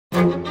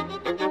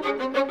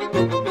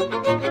Hey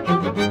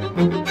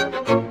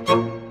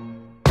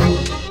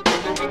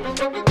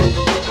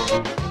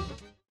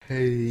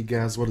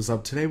guys, what is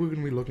up? Today we're going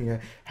to be looking at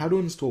how to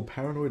install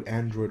Paranoid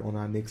Android on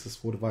our Nexus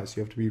 4 device.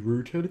 You have to be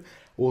rooted,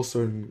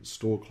 also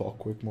install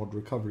Clockwork Mod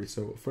Recovery.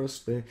 So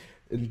first thing,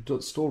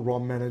 install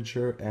ROM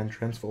Manager and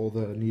transfer all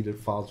the needed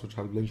files, which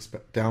have links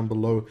down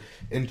below,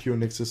 into your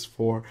Nexus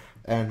 4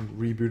 and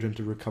reboot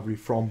into recovery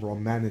from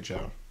ROM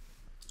Manager.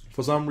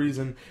 For some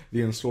reason,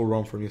 the install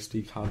ROM from your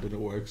SD card didn't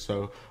work,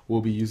 so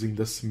we'll be using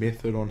this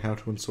method on how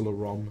to install a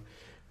ROM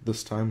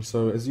this time.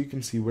 So as you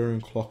can see, we're in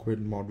Clockwork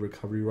Mod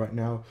Recovery right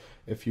now.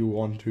 If you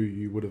want to,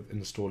 you would have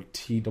installed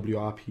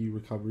TWRP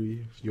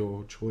Recovery,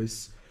 your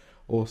choice.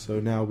 Also,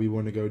 now we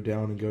want to go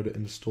down and go to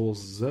install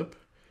zip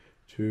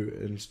to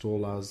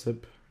install our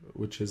zip,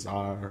 which is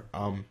our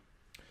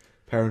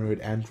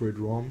Paranoid Android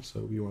ROM.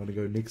 So we want to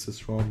go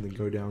Nexus ROM, then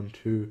go down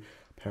to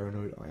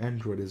Paranoid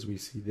Android as we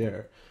see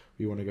there.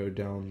 We want to go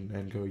down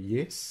and go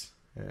yes,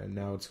 and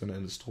now it's going to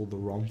install the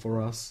ROM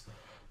for us.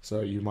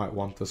 So you might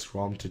want this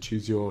ROM to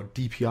choose your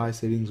DPI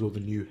settings or the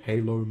new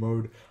Halo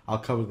mode. I'll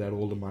cover that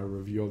all in my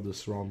review of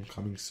this ROM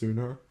coming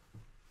sooner.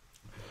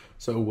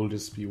 So we'll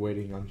just be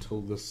waiting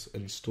until this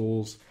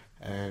installs,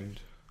 and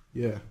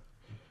yeah,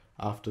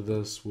 after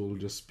this we'll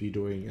just be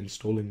doing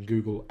installing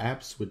Google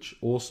Apps, which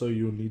also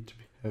you'll need to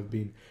have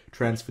been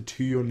transferred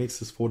to your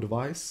Nexus 4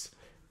 device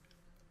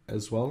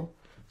as well.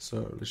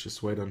 So let's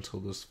just wait until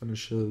this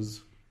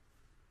finishes.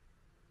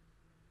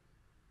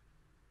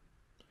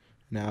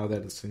 Now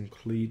that it's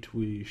complete,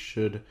 we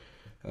should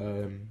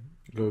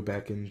go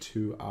back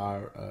into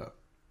our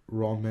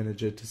ROM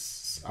manager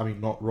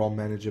not ROM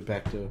manager,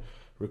 back to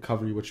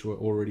recovery, which we're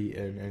already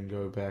in, and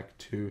go back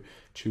to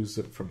choose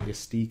it from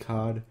SD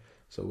card.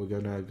 So we're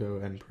gonna go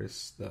and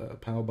press the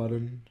power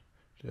button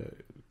to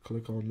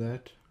click on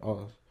that.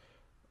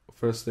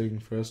 First thing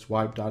first,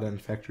 wipe data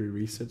and factory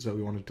reset. So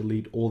we want to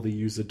delete all the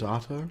user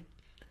data.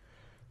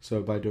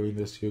 So by doing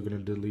this, you're going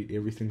to delete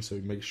everything.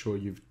 So make sure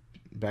you've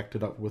backed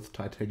it up with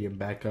titanium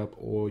backup,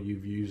 or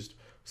you've used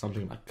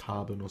something like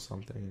carbon or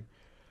something.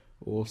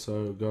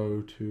 Also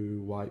go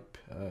to wipe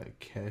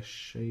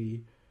cache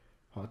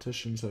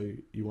partition. So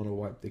you want to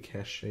wipe the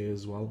cache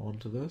as well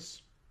onto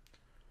this.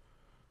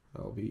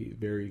 That'll be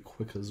very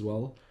quick as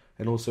well.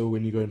 And also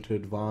when you go into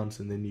advanced,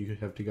 and then you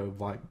have to go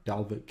wipe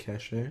Dalvik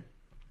cache,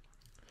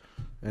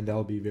 and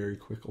that'll be very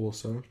quick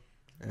also.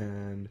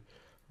 And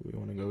we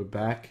want to go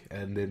back,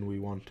 and then we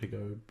want to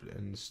go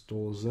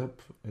install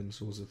zip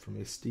from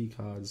SD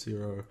card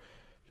 0.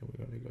 Then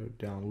we're going to go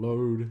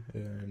download,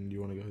 and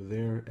you want to go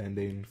there, and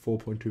then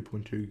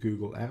 4.2.2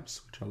 Google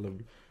Apps, which I'll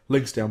have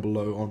links down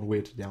below on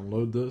where to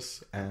download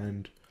this.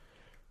 And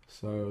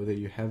so there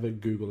you have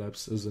it. Google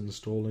Apps is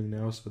installing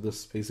now. So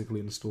this basically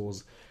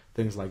installs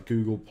things like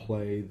Google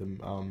Play,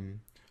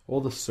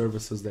 all the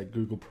services that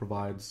Google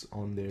provides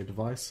on their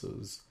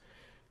devices.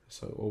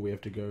 So all we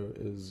have to go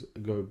is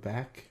go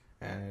back,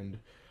 and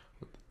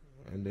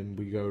then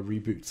we go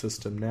reboot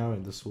system now,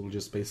 and this will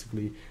just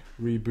basically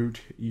reboot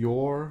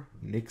your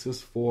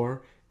Nexus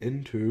 4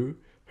 into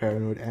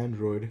Paranoid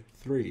Android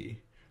 3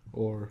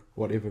 or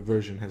whatever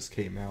version has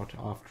came out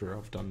after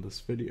I've done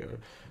this video.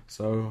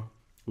 So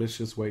let's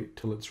just wait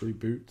till it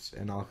reboots,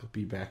 and I'll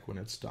be back when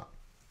it's done.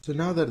 So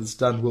now that it's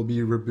done, we'll be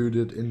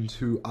rebooted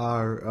into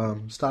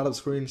our startup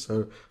screen.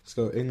 So let's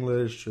go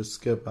English, just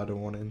skip, I don't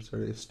want to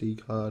insert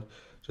SD card.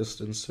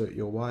 Just insert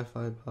your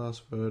Wi-Fi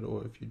password,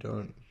 or if you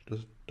don't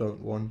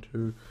want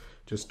to,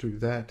 just do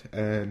that,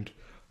 and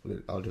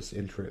I'll just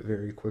enter it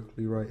very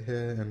quickly right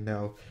here. And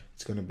now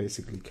it's going to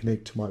basically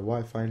connect to my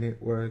Wi-Fi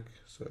network,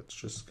 so it's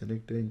just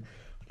connecting.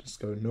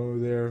 Just go no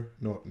there,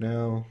 not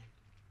now.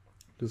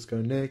 Just go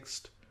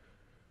next.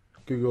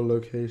 Google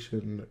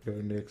location, go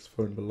next,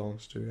 phone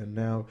belongs to, and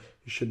now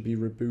you should be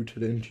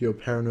rebooted into your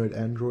Paranoid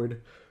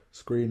Android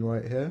screen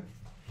right here.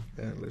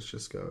 And let's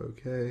just go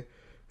OK.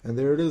 And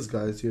there it is,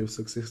 guys. You have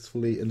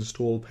successfully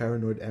installed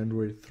Paranoid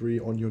Android 3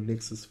 on your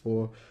Nexus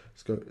 4.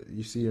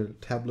 You see a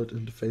tablet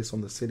interface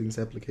on the settings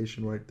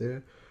application right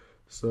there.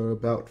 So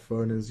about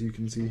phone, as you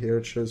can see here,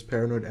 it shows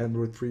Paranoid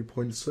Android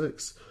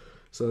 3.6.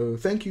 So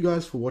thank you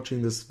guys for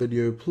watching this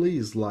video.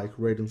 Please like,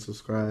 rate, and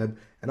subscribe.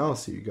 And I'll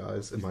see you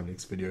guys in my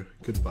next video.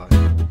 Goodbye.